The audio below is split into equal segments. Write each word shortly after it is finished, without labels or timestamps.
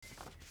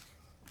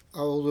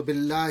اعوذ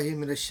باللہ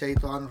من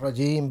الشیطان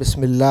الرجیم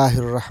بسم اللہ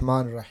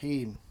الرحمن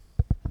الرحیم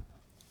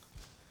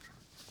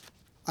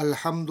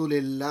الحمد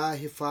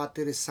للہ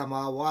فاطر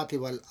السماوات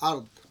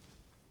والارض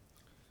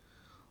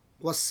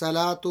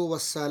والصلاة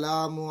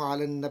والسلام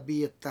علی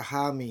النبی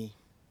التہامی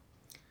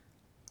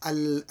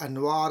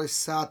الانوار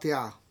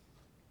الساطعہ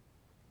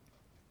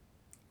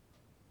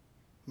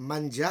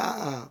من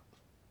جاء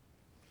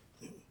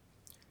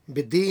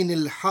بدین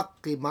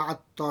الحق مع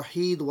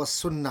التوحید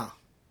والسنہ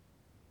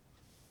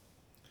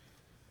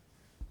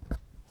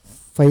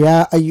فیا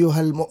ایہا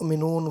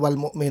المؤمنون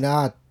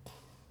والمؤمنات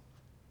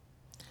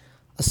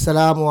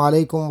السلام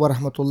علیکم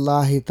ورحمۃ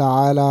اللہ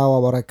تعالی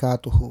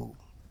وبرکاتہ۔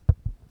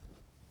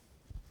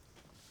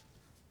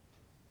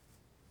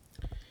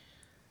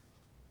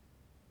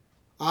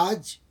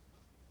 آج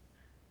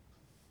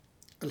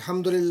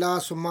الحمدللہ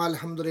ثم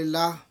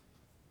الحمدللہ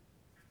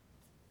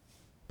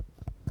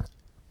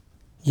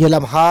یہ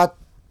لمحات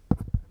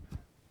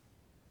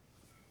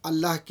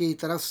اللہ کی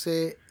طرف سے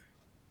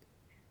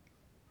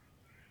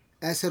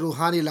ایسے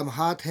روحانی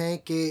لمحات ہیں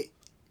کہ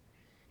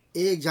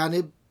ایک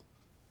جانب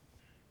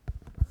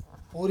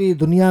پوری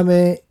دنیا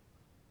میں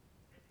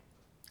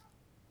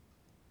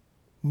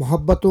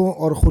محبتوں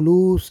اور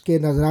خلوص کے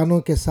نذرانوں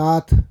کے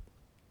ساتھ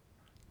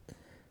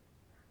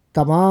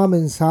تمام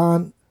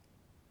انسان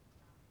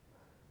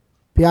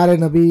پیارے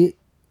نبی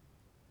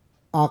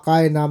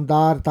آقائے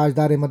نامدار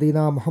تاجدار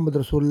مدینہ محمد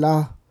رسول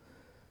اللہ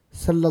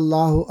صلی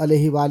اللہ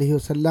علیہ وآلہ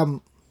وسلم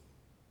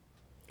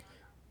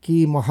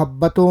کی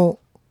محبتوں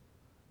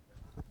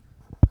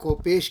کو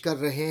پیش کر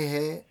رہے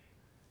ہیں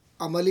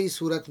عملی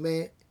صورت میں،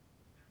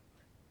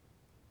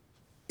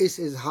 اس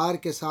اظہار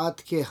کے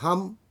ساتھ کہ ہم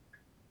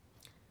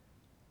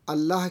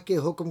اللہ کے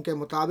حکم کے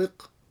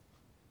مطابق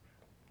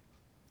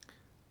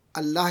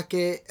اللہ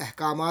کے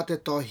احکامات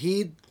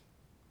توحید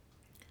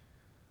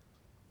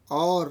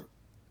اور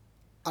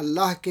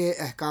اللہ کے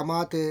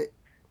احکامات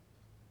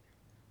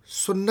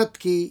سنت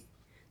کی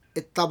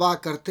اتباع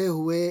کرتے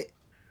ہوئے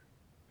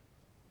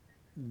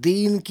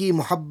دین کی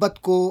محبت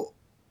کو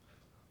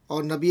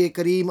اور نبی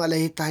کریم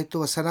علیہ الصلوۃ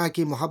والسلام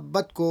کی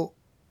محبت کو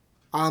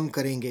عام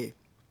کریں گے۔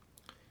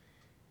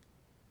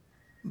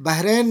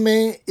 بحرین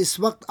میں اس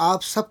وقت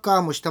آپ سب کا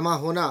مجتمع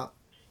ہونا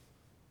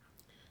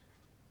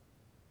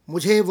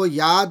مجھے وہ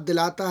یاد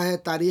دلاتا ہے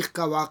تاریخ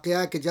کا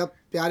واقعہ کہ جب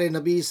پیارے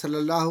نبی صلی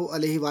اللہ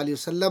علیہ وآلہ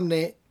وسلم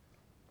نے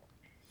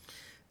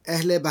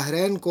اہل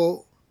بحرین کو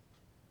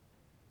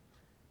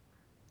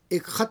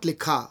ایک خط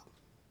لکھا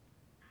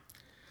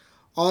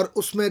اور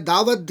اس میں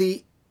دعوت دی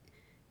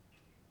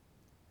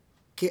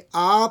کہ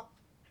آپ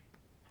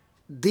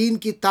دین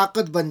کی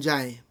طاقت بن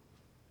جائیں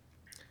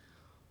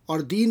اور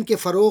دین کے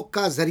فروغ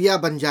کا ذریعہ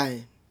بن جائیں۔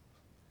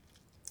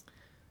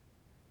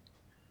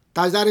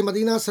 تاجدار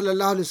مدینہ صلی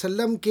اللہ علیہ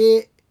وسلم کے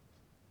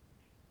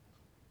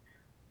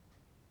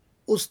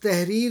اس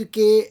تحریر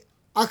کے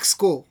عکس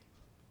کو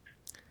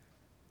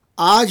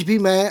آج بھی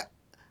میں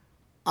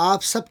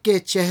آپ سب کے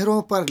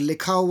چہروں پر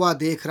لکھا ہوا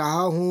دیکھ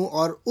رہا ہوں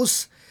اور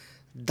اس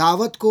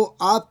دعوت کو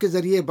آپ کے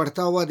ذریعے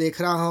بڑھتا ہوا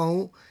دیکھ رہا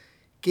ہوں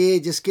کہ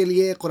جس کے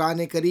لیے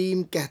قرآن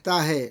کریم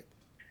کہتا ہے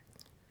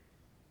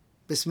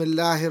بسم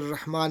اللہ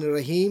الرحمن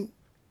الرحیم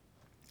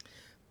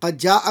قد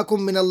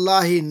جاءکم من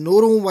اللہ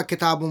نور و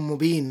کتاب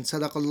مبین،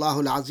 صدق اللہ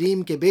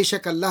العظیم، کہ بے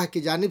شک اللہ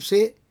کی جانب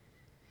سے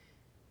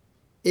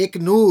ایک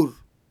نور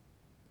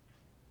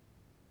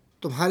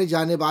تمہاری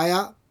جانب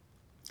آیا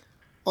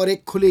اور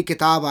ایک کھلی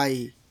کتاب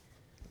آئی۔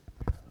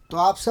 تو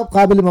آپ سب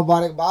قابل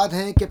مبارکباد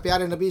ہیں کہ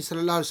پیارے نبی صلی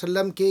اللہ علیہ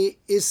وسلم کی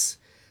اس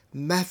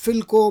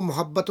محفل کو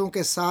محبتوں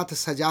کے ساتھ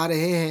سجا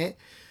رہے ہیں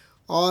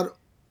اور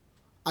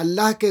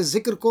اللہ کے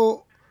ذکر کو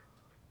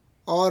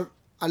اور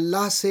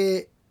اللہ سے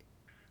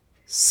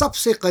سب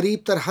سے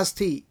قریب تر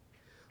ہستی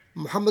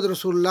محمد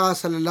رسول اللہ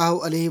صلی اللہ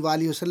علیہ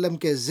وآلہ وسلم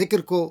کے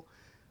ذکر کو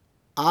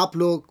آپ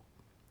لوگ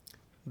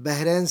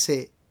بحرین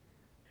سے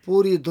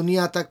پوری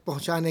دنیا تک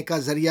پہنچانے کا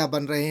ذریعہ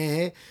بن رہے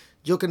ہیں،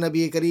 جو کہ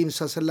نبی کریم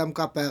صلی اللہ علیہ وسلم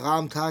کا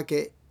پیغام تھا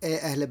کہ اے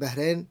اہل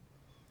بحرین،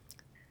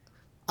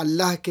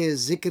 اللہ کے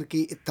ذکر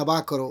کی اتباع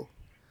کرو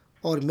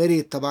اور میری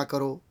اتباع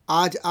کرو۔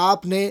 آج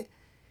آپ نے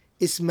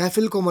اس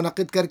محفل کو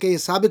منعقد کر کے یہ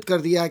ثابت کر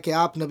دیا کہ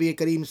آپ نبی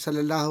کریم صلی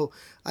اللہ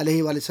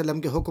علیہ وآلہ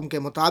وسلم کے حکم کے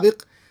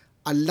مطابق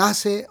اللہ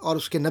سے اور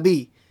اس کے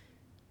نبی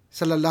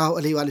صلی اللہ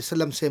علیہ وآلہ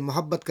وسلم سے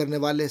محبت کرنے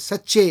والے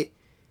سچے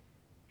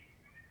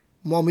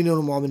مومنون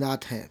و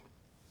مومنات ہیں۔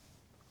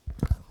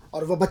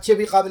 اور وہ بچے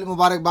بھی قابل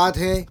مبارکباد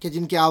ہیں کہ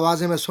جن کی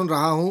آوازیں میں سن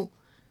رہا ہوں،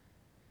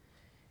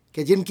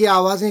 کہ جن کی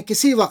آوازیں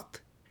کسی وقت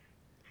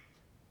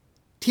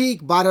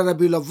ٹھیک 12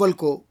 ربیع الاول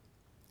کو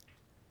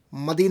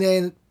مدینہ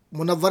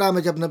منورہ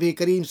میں جب نبی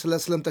کریم صلی اللہ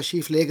علیہ وسلم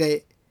تشریف لے گئے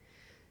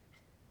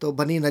تو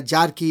بنی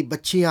نجار کی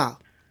بچیاں،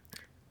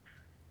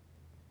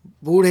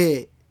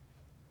 بوڑھے،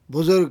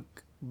 بزرگ،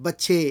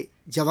 بچے،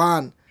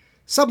 جوان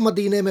سب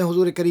مدینے میں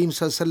حضور کریم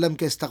صلی اللہ علیہ وسلم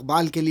کے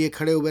استقبال کے لیے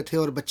کھڑے ہوئے تھے،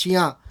 اور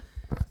بچیاں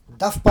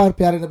دف پر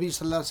پیارے نبی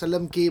صلی اللہ علیہ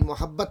وسلم کی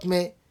محبت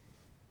میں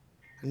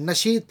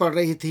نشید پڑھ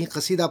رہی تھیں،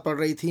 قصیدہ پڑھ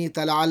رہی تھیں،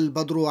 طلع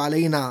البدر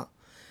علینا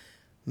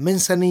من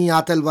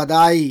ثنیات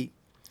الوداع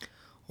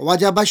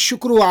وجب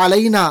الشکر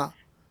علینا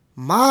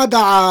ما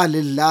دعا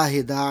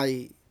للہ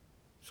داعی.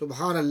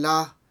 سبحان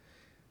اللہ.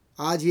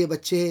 آج یہ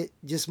بچے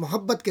جس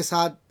محبت کے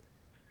ساتھ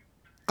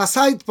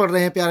قصائد پڑھ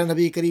رہے ہیں پیارے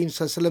نبی کریم صلی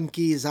اللہ علیہ وسلم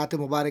کی ذات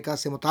مبارکہ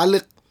سے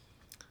متعلق،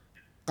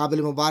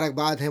 قابل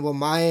مبارکباد ہیں وہ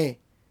مائیں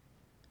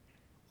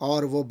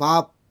اور وہ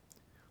باپ،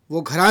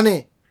 وہ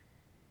گھرانے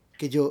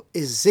کہ جو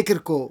اس ذکر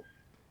کو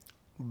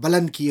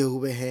بلند کیے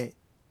ہوئے ہیں،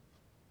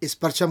 اس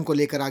پرچم کو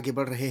لے کر آگے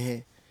بڑھ رہے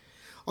ہیں.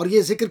 اور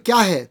یہ ذکر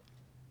کیا ہے؟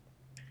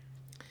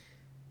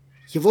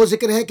 یہ وہ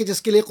ذکر ہے کہ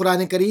جس کے لیے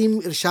قرآن کریم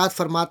ارشاد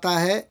فرماتا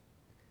ہے،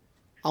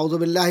 اعوذ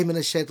باللہ من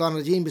الشیطان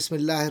الرجیم، بسم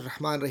اللہ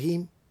الرحمن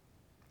الرحیم،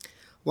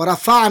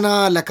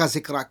 وَرَفَعْنَا لَكَ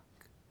ذِكْرَكَ.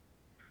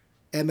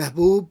 اے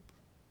محبوب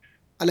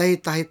علیہ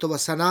تحیۃ و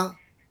ثنا،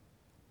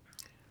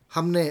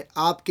 ہم نے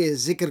آپ کے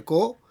ذکر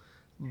کو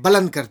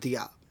بلند کر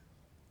دیا.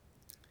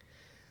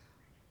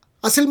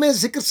 اصل میں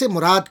ذکر سے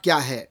مراد کیا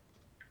ہے؟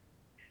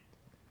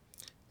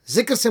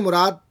 ذکر سے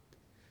مراد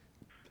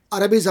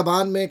عربی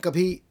زبان میں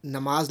کبھی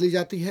نماز لی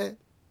جاتی ہے،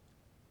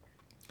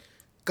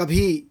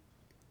 کبھی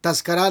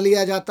تذکرہ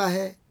لیا جاتا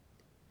ہے،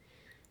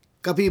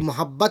 کبھی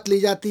محبت لی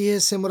جاتی ہے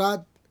اس سے مراد،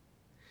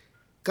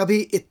 کبھی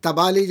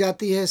اتباع لی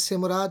جاتی ہے اس سے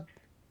مراد،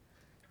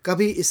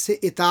 کبھی اس سے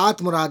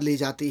اطاعت مراد لی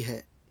جاتی ہے.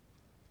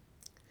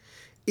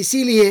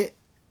 اسی لیے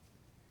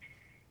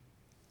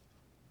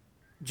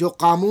جو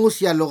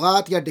قاموس یا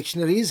لغات یا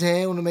ڈکشنریز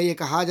ہیں ان میں یہ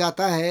کہا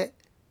جاتا ہے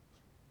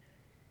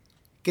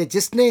کہ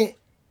جس نے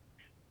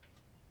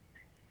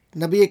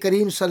نبی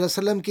کریم صلی اللہ علیہ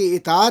وسلم کی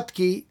اطاعت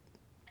کی،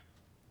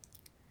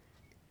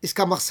 اس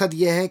کا مقصد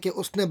یہ ہے کہ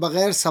اس نے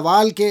بغیر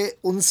سوال کے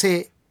ان سے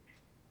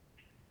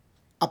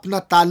اپنا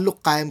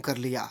تعلق قائم کر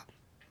لیا.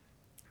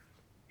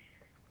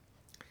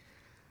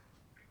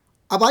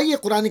 اب آئیے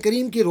قرآن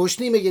کریم کی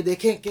روشنی میں یہ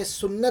دیکھیں کہ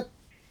سنت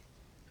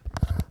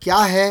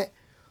کیا ہے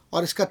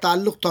اور اس کا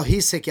تعلق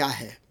توحید سے کیا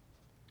ہے.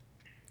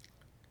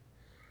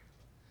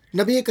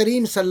 نبی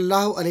کریم صلی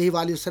اللہ علیہ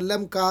وآلہ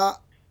وسلم کا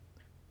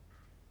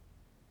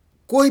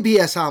کوئی بھی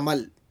ایسا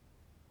عمل،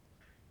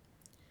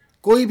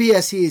 کوئی بھی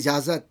ایسی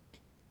اجازت،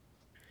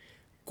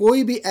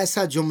 کوئی بھی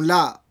ایسا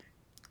جملہ،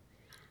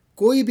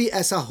 کوئی بھی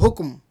ایسا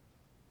حکم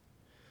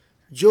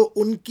جو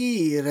ان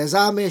کی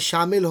رضا میں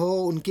شامل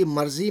ہو، ان کی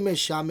مرضی میں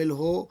شامل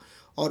ہو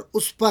اور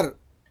اس پر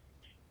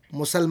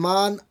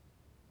مسلمان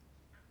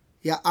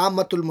یا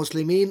عامۃ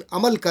المسلمین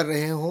عمل کر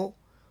رہے ہوں،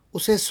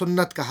 اسے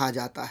سنت کہا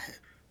جاتا ہے.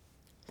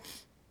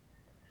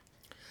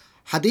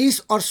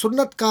 حدیث اور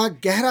سنت کا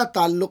گہرا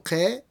تعلق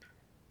ہے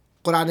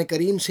قرآن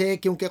کریم سے،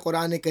 کیونکہ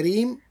قرآن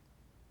کریم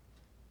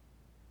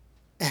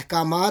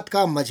احکامات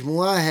کا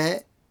مجموعہ ہے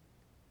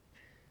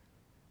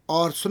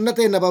اور سنت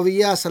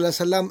نبویہ صلی اللہ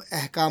علیہ وسلم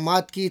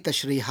احکامات کی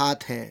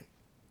تشریحات ہیں.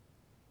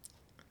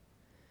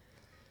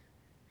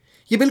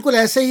 یہ بالکل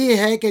ایسے ہی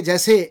ہے کہ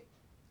جیسے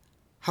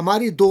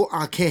ہماری دو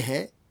آنکھیں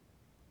ہیں،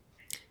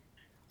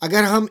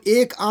 اگر ہم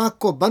ایک آنکھ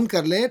کو بند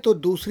کر لیں تو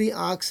دوسری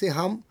آنکھ سے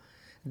ہم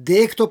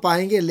دیکھ تو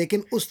پائیں گے،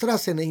 لیکن اس طرح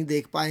سے نہیں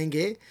دیکھ پائیں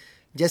گے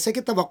جیسے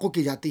کہ توقع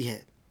کی جاتی ہے.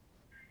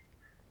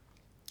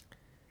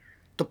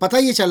 تو پتہ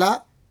یہ چلا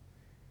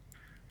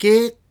کہ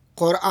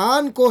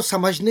قرآن کو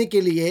سمجھنے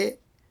کے لیے،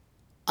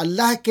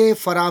 اللہ کے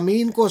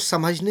فرامین کو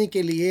سمجھنے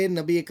کے لیے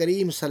نبی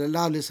کریم صلی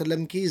اللہ علیہ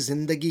وسلم کی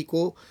زندگی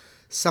کو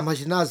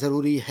سمجھنا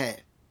ضروری ہے.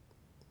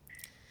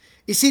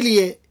 اسی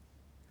لیے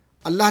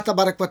اللہ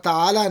تبارک و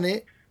تعالی نے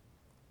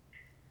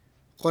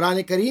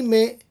قرآن کریم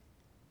میں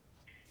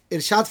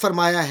ارشاد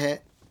فرمایا ہے،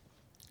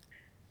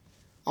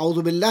 اعوذ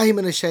باللہ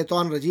من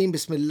الشیطان الرجیم،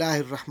 بسم اللہ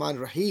الرحمن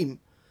الرحیم،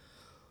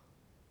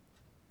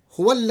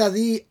 هو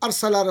الذی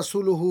ارسل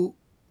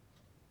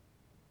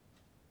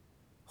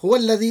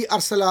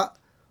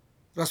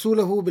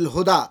رسولہ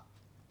بالہدی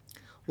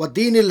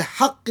ودین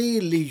الحق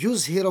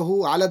لیظہرہ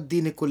علی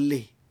الدین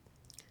کلہ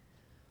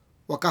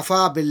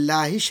وکفی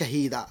باللہ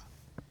شہیدا.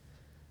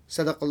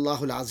 صدق اللہ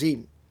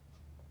العظیم.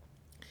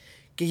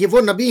 کہ یہ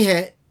وہ نبی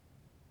ہیں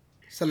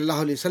صلی اللہ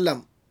علیہ وسلم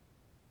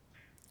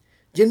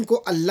جن کو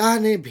اللہ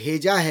نے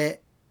بھیجا ہے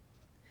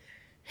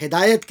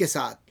ہدایت کے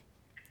ساتھ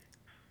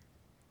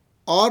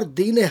اور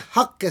دین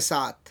حق کے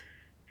ساتھ،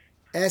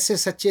 ایسے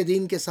سچے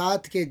دین کے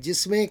ساتھ کہ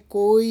جس میں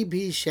کوئی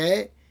بھی شے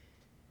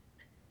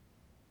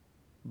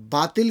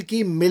باطل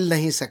کی مل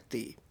نہیں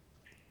سکتی،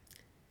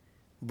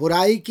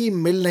 برائی کی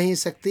مل نہیں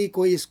سکتی،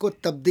 کوئی اس کو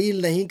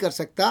تبدیل نہیں کر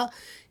سکتا،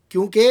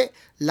 کیونکہ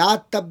لا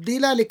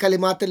تبدیل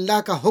لکلمات اللہ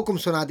کا حکم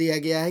سنا دیا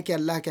گیا ہے کہ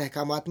اللہ کے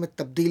احکامات میں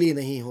تبدیلی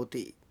نہیں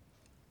ہوتی.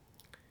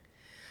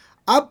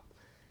 اب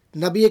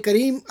نبی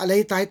کریم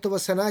علیہ تحیۃ و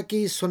ثنا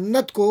کی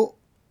سنت کو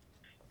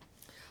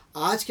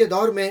آج کے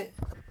دور میں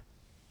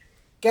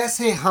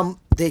کیسے ہم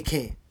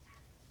دیکھیں؟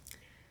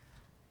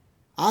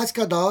 آج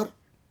کا دور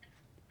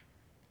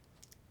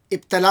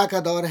ابتلا کا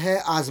دور ہے،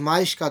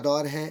 آزمائش کا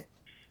دور ہے،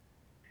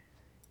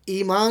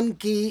 ایمان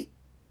کی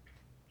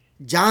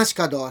جانچ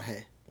کا دور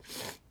ہے.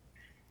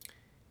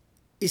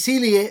 اسی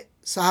لیے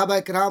صحابہ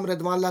کرام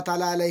رضوان اللہ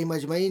تعالیٰ علیہ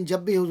مجمعین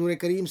جب بھی حضور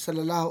کریم صلی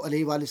اللہ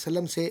علیہ وآلہ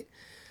وسلم سے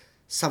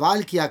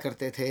سوال کیا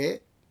کرتے تھے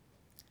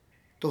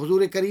تو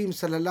حضور کریم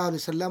صلی اللہ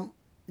علیہ وسلم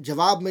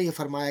جواب میں یہ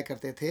فرمایا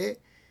کرتے تھے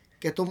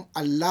کہ تم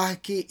اللہ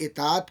کی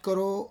اطاعت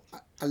کرو،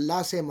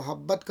 اللہ سے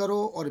محبت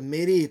کرو اور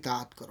میری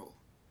اطاعت کرو۔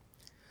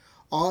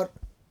 اور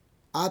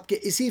آپ کے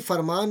اسی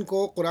فرمان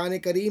کو قرآن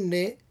کریم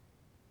نے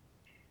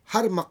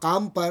ہر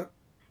مقام پر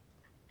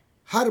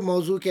ہر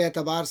موضوع کے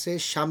اعتبار سے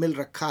شامل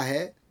رکھا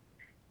ہے،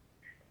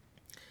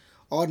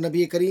 اور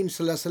نبی کریم صلی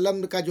اللہ علیہ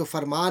وسلم کا جو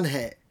فرمان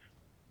ہے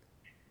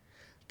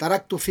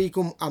ترکت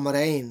فیکم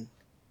امرین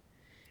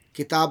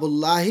کتاب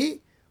اللہ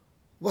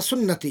و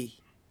سنتی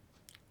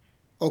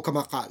او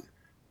کما قال،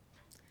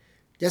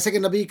 جیسے کہ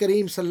نبی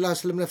کریم صلی اللہ علیہ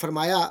وسلم نے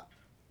فرمایا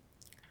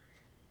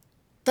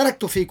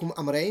ترکت فیکم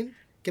امرین،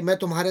 کہ میں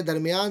تمہارے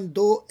درمیان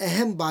دو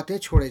اہم باتیں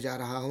چھوڑے جا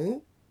رہا ہوں،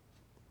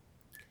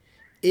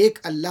 ایک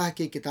اللہ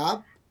کی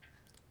کتاب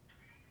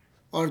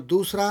اور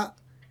دوسرا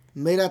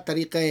میرا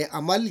طریقہ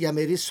عمل یا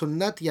میری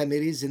سنت یا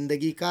میری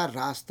زندگی کا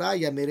راستہ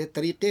یا میرے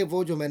طریقے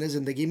وہ جو میں نے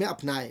زندگی میں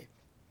اپنائے۔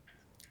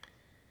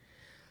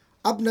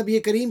 اب نبی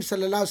کریم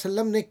صلی اللہ علیہ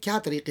وسلم نے کیا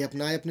طریقے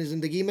اپنائے اپنی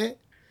زندگی میں؟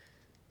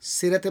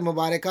 سیرت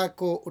مبارکہ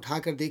کو اٹھا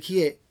کر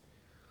دیکھیے،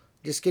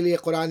 جس کے لیے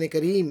قرآن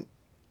کریم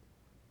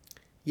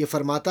یہ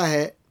فرماتا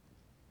ہے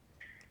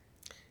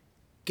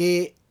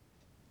کہ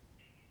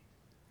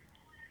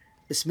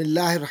بسم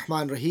اللہ الرحمن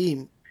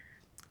الرحیم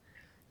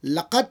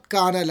لقد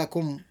کان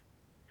لکم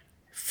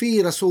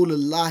فی رسول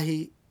اللہ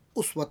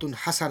اسوۃ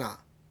حسنہ،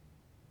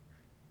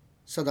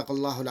 صدق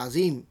اللہ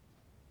العظیم،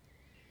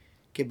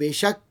 کہ بے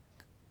شک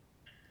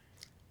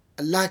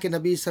اللہ کے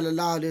نبی صلی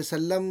اللہ علیہ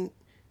وسلم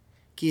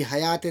کی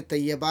حیات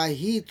طیبہ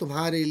ہی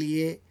تمہارے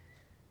لیے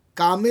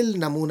کامل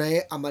نمونہ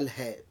عمل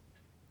ہے۔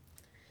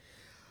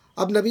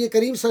 اب نبی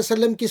کریم صلی اللہ علیہ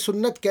وسلم کی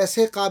سنت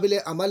کیسے قابل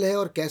عمل ہے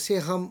اور کیسے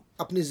ہم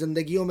اپنی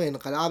زندگیوں میں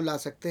انقلاب لا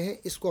سکتے ہیں،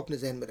 اس کو اپنے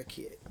ذہن میں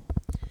رکھیے۔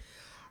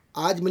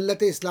 آج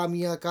ملت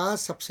اسلامیہ کا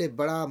سب سے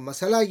بڑا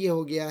مسئلہ یہ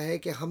ہو گیا ہے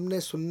کہ ہم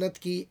نے سنت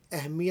کی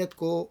اہمیت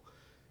کو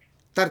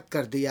ترک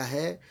کر دیا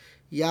ہے،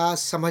 یا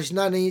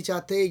سمجھنا نہیں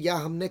چاہتے، یا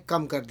ہم نے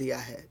کم کر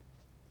دیا ہے۔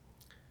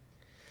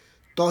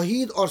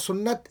 توحید اور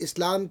سنت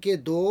اسلام کے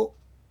دو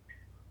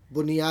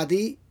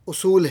بنیادی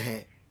اصول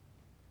ہیں۔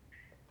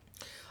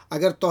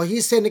 اگر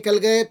توحید سے نکل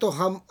گئے تو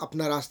ہم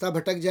اپنا راستہ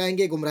بھٹک جائیں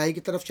گے، گمراہی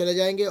کی طرف چلے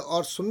جائیں گے،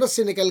 اور سنت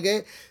سے نکل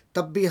گئے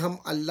تب بھی ہم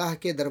اللہ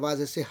کے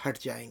دروازے سے ہٹ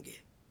جائیں گے۔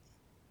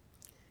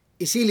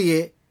 اسی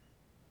لیے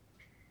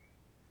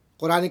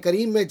قرآن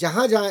کریم میں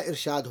جہاں جہاں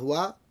ارشاد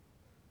ہوا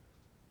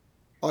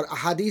اور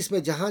احادیث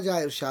میں جہاں جہاں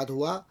ارشاد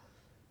ہوا،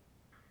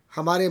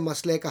 ہمارے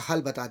مسئلے کا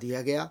حل بتا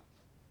دیا گیا،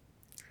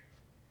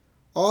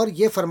 اور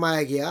یہ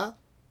فرمایا گیا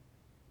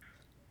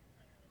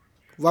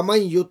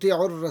وَمَن يُطِعِ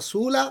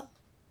الرَّسُولَ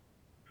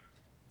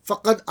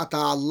فقد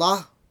اطاع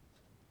اللہ۔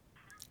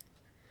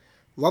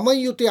 وَمَن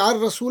يُطِعِ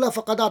الرَّسُولَ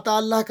فقد اطاع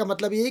اللہ کا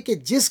مطلب یہ ہے کہ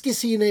جس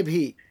کسی نے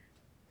بھی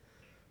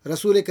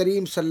رسول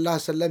کریم صلی اللہ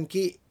علیہ وسلم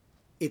کی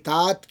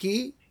اطاعت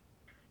کی،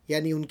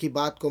 یعنی ان کی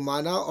بات کو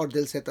مانا اور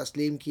دل سے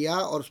تسلیم کیا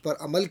اور اس پر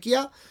عمل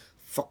کیا،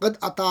 فقد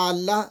اطاع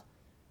اللہ،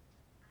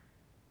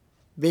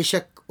 بے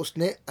شک اس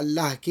نے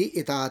اللہ کی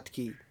اطاعت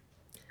کی۔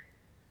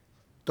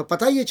 تو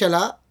پتہ یہ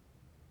چلا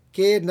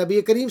کہ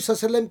نبی کریم صلی اللہ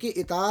علیہ وسلم کی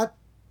اطاعت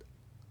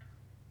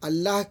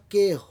اللہ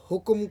کے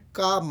حکم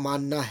کا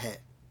ماننا ہے۔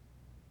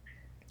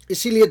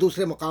 اسی لیے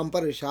دوسرے مقام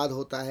پر ارشاد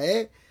ہوتا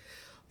ہے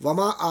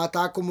وما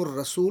آتاکم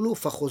الرسول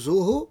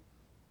فخذوہ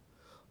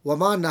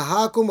وما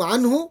نہاکم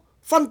عنہ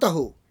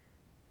فانتہوا۔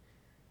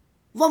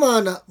 وما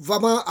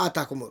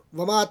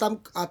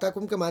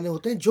آتاکم کے معنی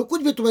ہوتے ہیں جو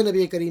کچھ بھی تمہیں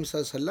نبی کریم صلی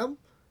اللہ علیہ وسلم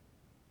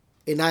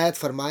عنایت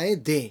فرمائیں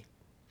دیں،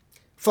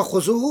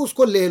 فخذوہ اس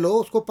کو لے لو،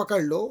 اس کو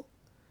پکڑ لو،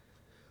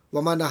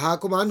 وما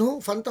نہاکم عنہ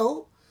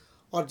فانتہوا،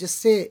 اور جس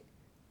سے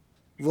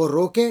وہ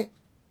روکیں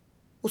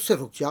اس سے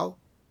رک جاؤ۔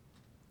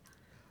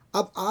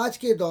 اب آج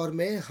کے دور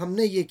میں ہم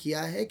نے یہ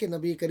کیا ہے کہ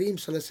نبی کریم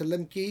صلی اللہ علیہ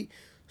وسلم کی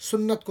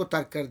سنت کو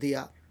ترک کر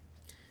دیا۔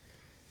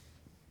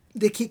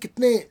 دیکھیے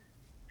کتنے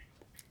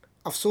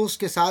افسوس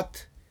کے ساتھ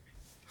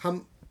ہم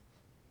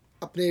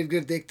اپنے ارد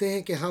گرد دیکھتے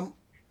ہیں کہ ہم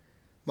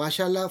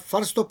ماشاءاللہ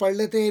فرض تو پڑھ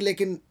لیتے ہیں،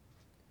 لیکن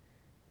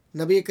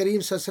نبی کریم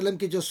صلی اللہ علیہ وسلم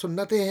کی جو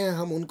سنتیں ہیں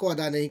ہم ان کو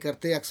ادا نہیں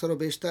کرتے۔ اکثر و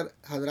بیشتر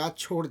حضرات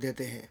چھوڑ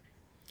دیتے ہیں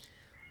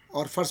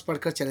اور فرض پڑھ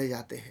کر چلے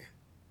جاتے ہیں۔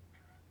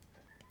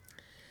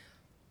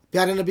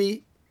 پیارے نبی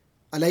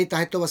علیہ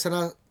تحت و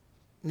ثنا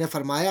نے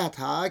فرمایا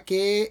تھا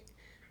کہ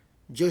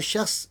جو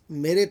شخص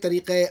میرے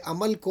طریقۂ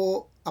عمل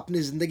کو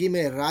اپنی زندگی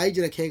میں رائج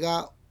رکھے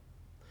گا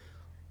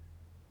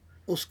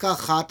اس کا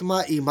خاتمہ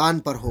ایمان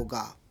پر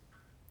ہوگا۔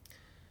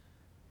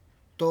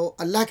 تو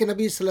اللہ کے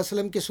نبی صلی اللہ علیہ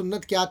وسلم کی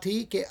سنت کیا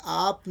تھی کہ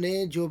آپ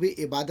نے جو بھی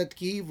عبادت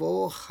کی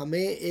وہ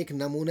ہمیں ایک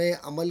نمونہ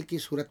عمل کی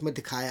صورت میں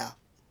دکھایا،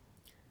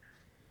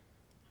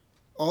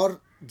 اور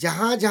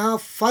جہاں جہاں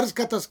فرض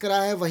کا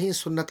تذکرہ ہے وہیں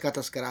سنت کا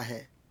تذکرہ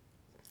ہے۔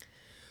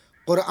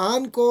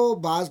 قرآن کو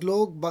بعض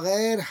لوگ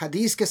بغیر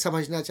حدیث کے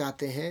سمجھنا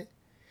چاہتے ہیں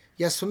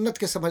یا سنت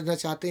کے سمجھنا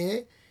چاہتے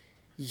ہیں،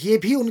 یہ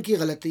بھی ان کی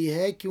غلطی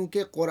ہے،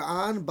 کیونکہ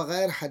قرآن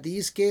بغیر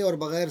حدیث کے اور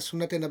بغیر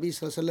سنت نبی صلی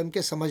اللہ علیہ وسلم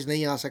کے سمجھ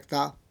نہیں آ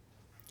سکتا۔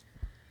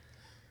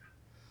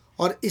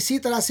 اور اسی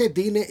طرح سے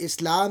دین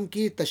اسلام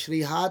کی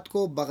تشریحات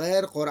کو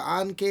بغیر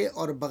قرآن کے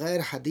اور بغیر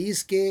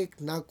حدیث کے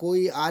نہ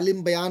کوئی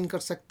عالم بیان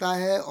کر سکتا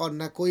ہے اور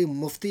نہ کوئی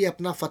مفتی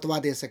اپنا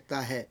فتویٰ دے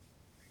سکتا ہے۔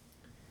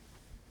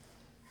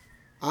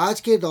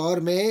 آج کے دور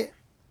میں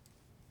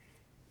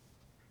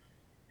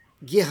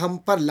یہ ہم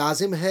پر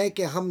لازم ہے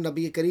کہ ہم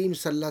نبی کریم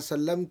صلی اللہ علیہ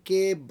وسلم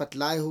کے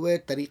بتلائے ہوئے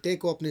طریقے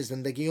کو اپنی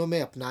زندگیوں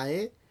میں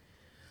اپنائیں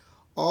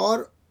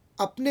اور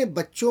اپنے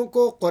بچوں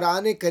کو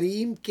قرآن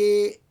کریم کے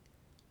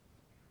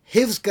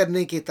حفظ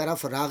کرنے کی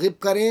طرف راغب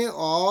کریں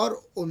اور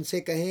ان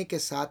سے کہیں کہ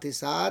ساتھ ہی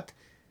ساتھ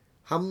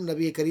ہم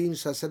نبی کریم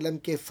صلی اللہ علیہ وسلم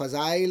کے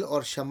فضائل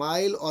اور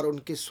شمائل اور ان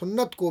کی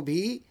سنت کو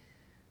بھی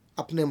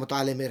اپنے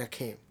مطالعے میں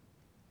رکھیں۔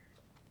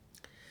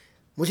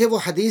 مجھے وہ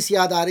حدیث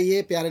یاد آ رہی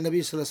ہے پیارے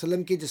نبی صلی اللہ علیہ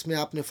وسلم کی، جس میں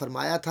آپ نے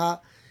فرمایا تھا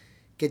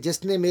کہ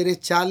جس نے میرے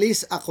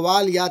 40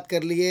 اقوال یاد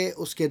کر لیے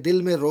اس کے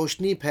دل میں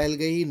روشنی پھیل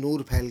گئی، نور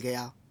پھیل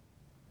گیا۔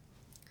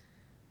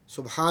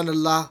 سبحان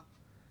اللہ!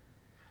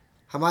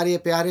 ہمارے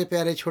پیارے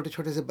پیارے چھوٹے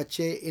چھوٹے سے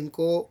بچے، ان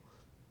کو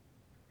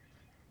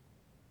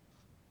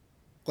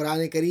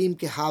قرآن کریم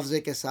کے حافظے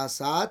کے ساتھ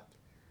ساتھ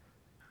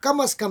کم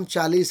از کم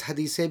 40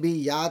 حدیثیں بھی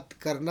یاد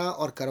کرنا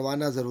اور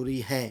کروانا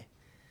ضروری ہے،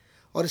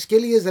 اور اس کے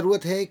لیے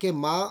ضرورت ہے کہ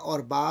ماں اور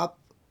باپ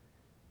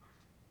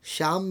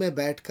شام میں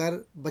بیٹھ کر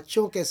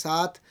بچوں کے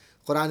ساتھ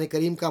قرآن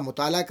کریم کا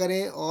مطالعہ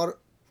کریں، اور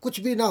کچھ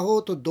بھی نہ ہو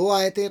تو 2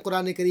 آیتیں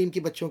قرآن کریم کی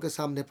بچوں کے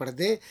سامنے پڑھ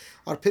دیں،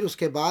 اور پھر اس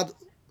کے بعد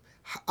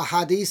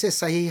احادیث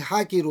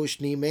صحیحہ کی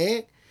روشنی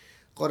میں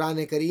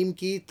قرآن کریم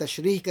کی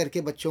تشریح کر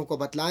کے بچوں کو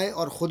بتلائیں،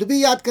 اور خود بھی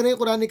یاد کریں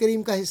قرآن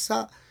کریم کا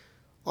حصہ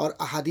اور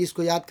احادیث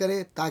کو یاد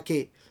کریں،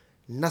 تاکہ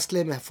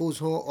نسلیں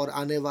محفوظ ہوں، اور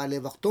آنے والے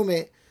وقتوں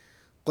میں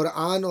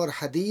قرآن اور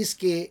حدیث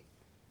کے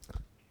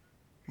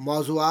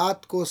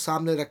موضوعات کو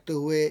سامنے رکھتے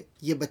ہوئے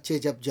یہ بچے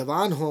جب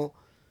جوان ہوں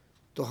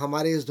تو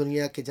ہمارے اس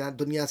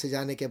دنیا سے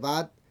جانے کے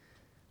بعد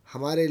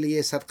ہمارے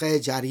لیے صدقہ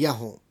جاریہ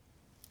ہوں۔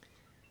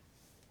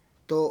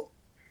 تو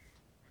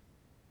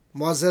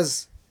معزز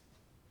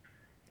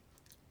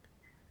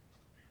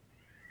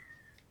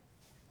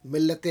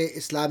ملت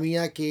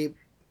اسلامیہ کی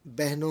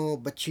بہنوں،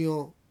 بچیوں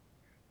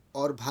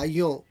اور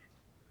بھائیوں،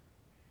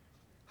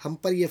 ہم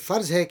پر یہ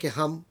فرض ہے کہ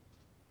ہم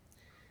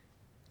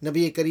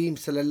نبی کریم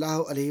صلی اللہ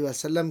علیہ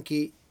وسلم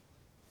کی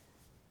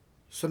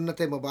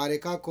سنت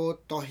مبارکہ کو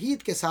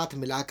توحید کے ساتھ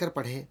ملا کر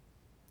پڑھیں،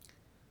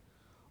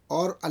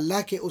 اور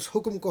اللہ کے اس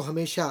حکم کو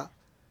ہمیشہ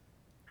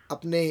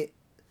اپنے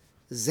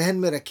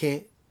ذہن میں رکھیں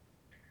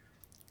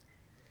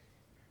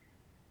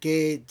کہ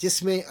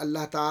جس میں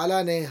اللہ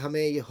تعالیٰ نے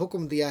ہمیں یہ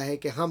حکم دیا ہے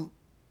کہ ہم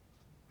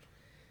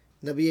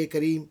نبی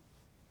کریم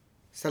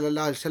صلی اللہ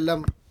علیہ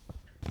وسلم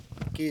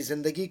کی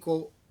زندگی کو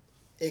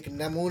ایک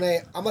نمونہ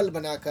عمل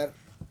بنا کر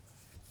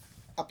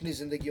اپنی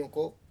زندگیوں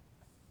کو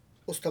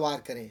استوار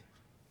کریں،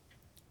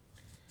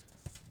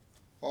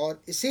 اور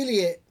اسی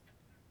لیے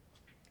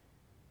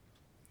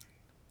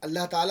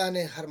اللہ تعالیٰ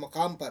نے ہر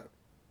مقام پر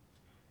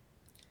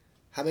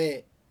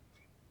ہمیں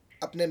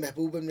اپنے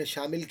محبوب میں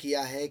شامل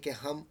کیا ہے کہ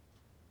ہم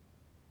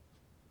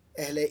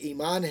اہل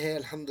ایمان ہیں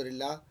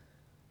الحمدللہ،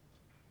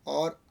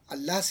 اور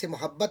اللہ سے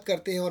محبت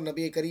کرتے ہیں، اور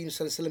نبی کریم صلی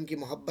اللہ علیہ وسلم کی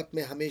محبت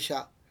میں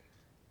ہمیشہ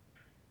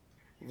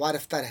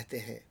وارفتہ رہتے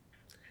ہیں۔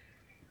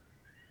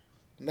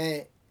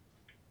 میں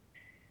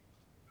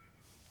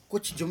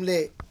کچھ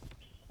جملے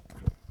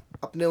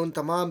اپنے ان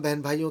تمام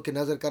بہن بھائیوں کی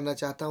نظر کرنا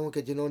چاہتا ہوں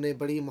کہ جنہوں نے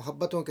بڑی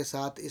محبتوں کے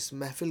ساتھ اس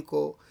محفل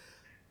کو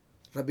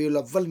ربیع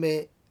الاول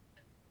میں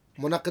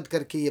منعقد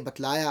کر کے یہ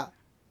بتلایا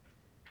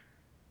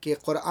کہ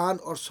قرآن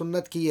اور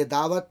سنت کی یہ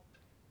دعوت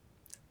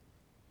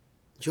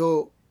جو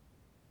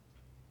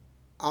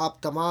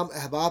آپ تمام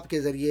احباب کے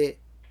ذریعے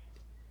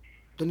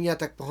دنیا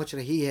تک پہنچ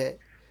رہی ہے،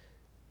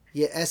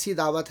 یہ ایسی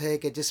دعوت ہے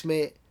کہ جس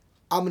میں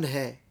امن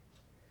ہے،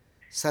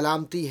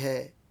 سلامتی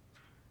ہے،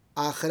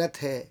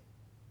 آخرت ہے،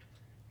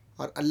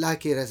 اور اللہ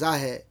کی رضا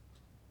ہے،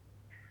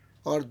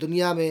 اور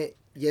دنیا میں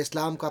یہ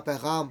اسلام کا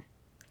پیغام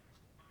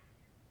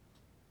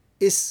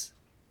اس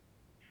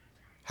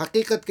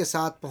حقیقت کے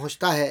ساتھ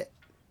پہنچتا ہے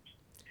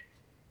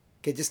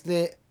کہ جس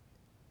نے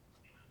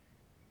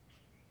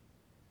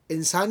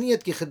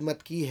انسانیت کی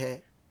خدمت کی ہے،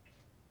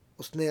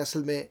 اس نے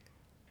اصل میں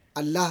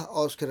اللہ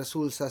اور اس کے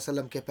رسول صلی اللہ علیہ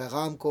وسلم کے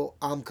پیغام کو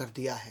عام کر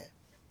دیا ہے۔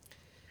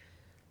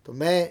 تو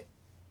میں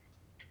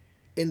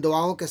ان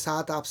دعاؤں کے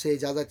ساتھ آپ سے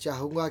اجازت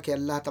چاہوں گا کہ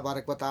اللہ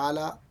تبارک و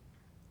تعالی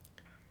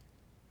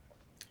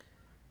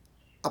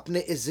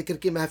اپنے اس ذکر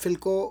کی محفل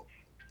کو،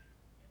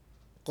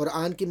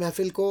 قرآن کی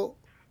محفل کو،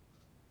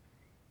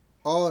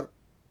 اور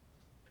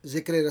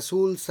ذکر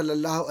رسول صلی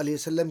اللہ علیہ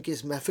وسلم کی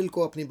اس محفل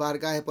کو اپنی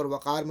بارگاہ پر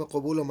وقار میں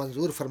قبول و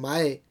منظور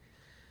فرمائے،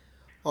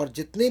 اور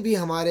جتنے بھی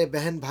ہمارے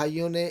بہن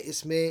بھائیوں نے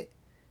اس میں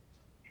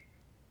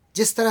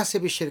جس طرح سے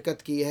بھی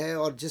شرکت کی ہے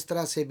اور جس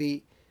طرح سے بھی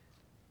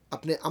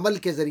اپنے عمل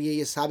کے ذریعے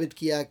یہ ثابت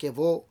کیا کہ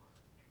وہ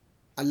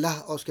اللہ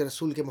اور اس کے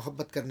رسول کے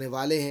محبت کرنے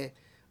والے ہیں،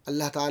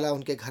 اللہ تعالیٰ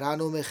ان کے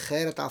گھرانوں میں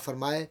خیر عطا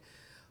فرمائے،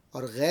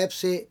 اور غیب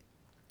سے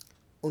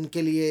ان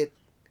کے لیے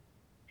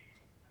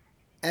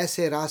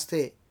ایسے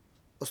راستے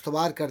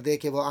استوار کر دے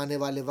کہ وہ آنے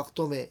والے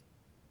وقتوں میں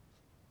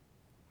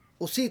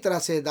اسی طرح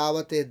سے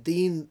دعوت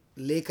دین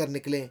لے کر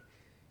نکلیں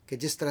کہ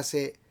جس طرح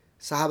سے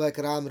صحابہ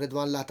کرام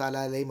رضوان اللہ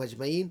تعالیٰ علیہ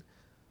مجمعین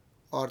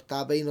اور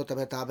تابعین و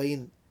تبع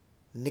تابعین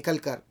نکل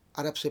کر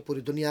عرب سے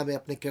پوری دنیا میں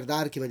اپنے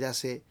کردار کی وجہ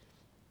سے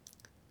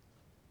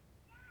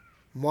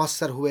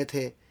مؤثر ہوئے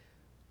تھے،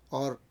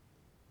 اور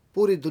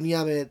پوری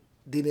دنیا میں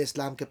دین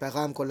اسلام کے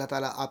پیغام کو اللہ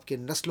تعالیٰ آپ کے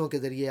نسلوں کے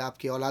ذریعے، آپ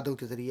کی اولادوں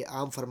کے ذریعے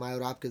عام فرمائے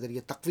اور آپ کے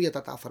ذریعے تقویت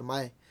عطا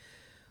فرمائے،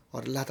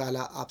 اور اللہ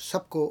تعالیٰ آپ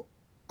سب کو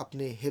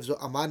اپنے حفظ و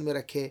امان میں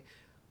رکھے،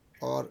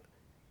 اور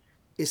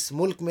اس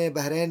ملک میں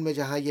بحرین میں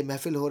جہاں یہ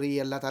محفل ہو رہی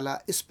ہے اللہ تعالیٰ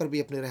اس پر بھی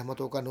اپنی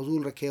رحمتوں کا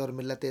نزول رکھے، اور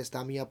ملت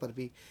اسلامیہ پر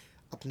بھی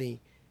اپنی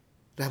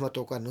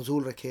رحمتوں کا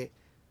نزول رکھے۔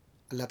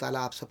 اللہ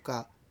تعالیٰ آپ سب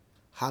کا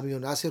حامی و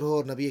ناصر ہو،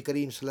 اور نبی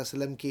کریم صلی اللہ علیہ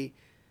وسلم کی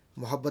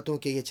محبتوں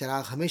کے یہ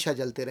چراغ ہمیشہ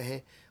جلتے رہیں،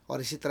 اور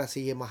اسی طرح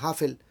سے یہ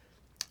محافل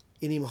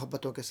انہی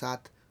محبتوں کے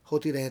ساتھ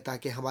ہوتی رہیں،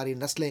 تاکہ ہماری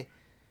نسلیں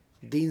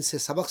دین سے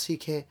سبق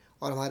سیکھیں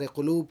اور ہمارے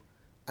قلوب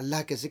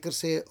اللہ کے ذکر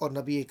سے اور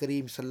نبی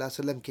کریم صلی اللہ علیہ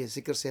وسلم کے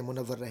ذکر سے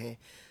منور رہیں۔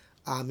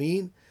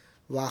 آمین۔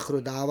 وآخر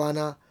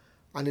دعوانا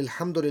ان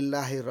الحمد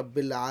للہ رب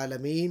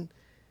العالمین۔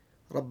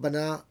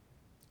 ربنا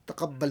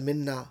تقبل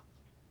منا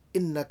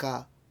انکا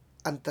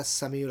انت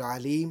السمیع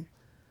العلیم۔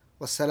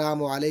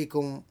 والسلام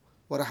علیکم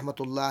ورحمۃ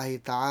اللہ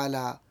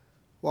تعالی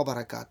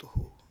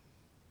وبرکاتہ۔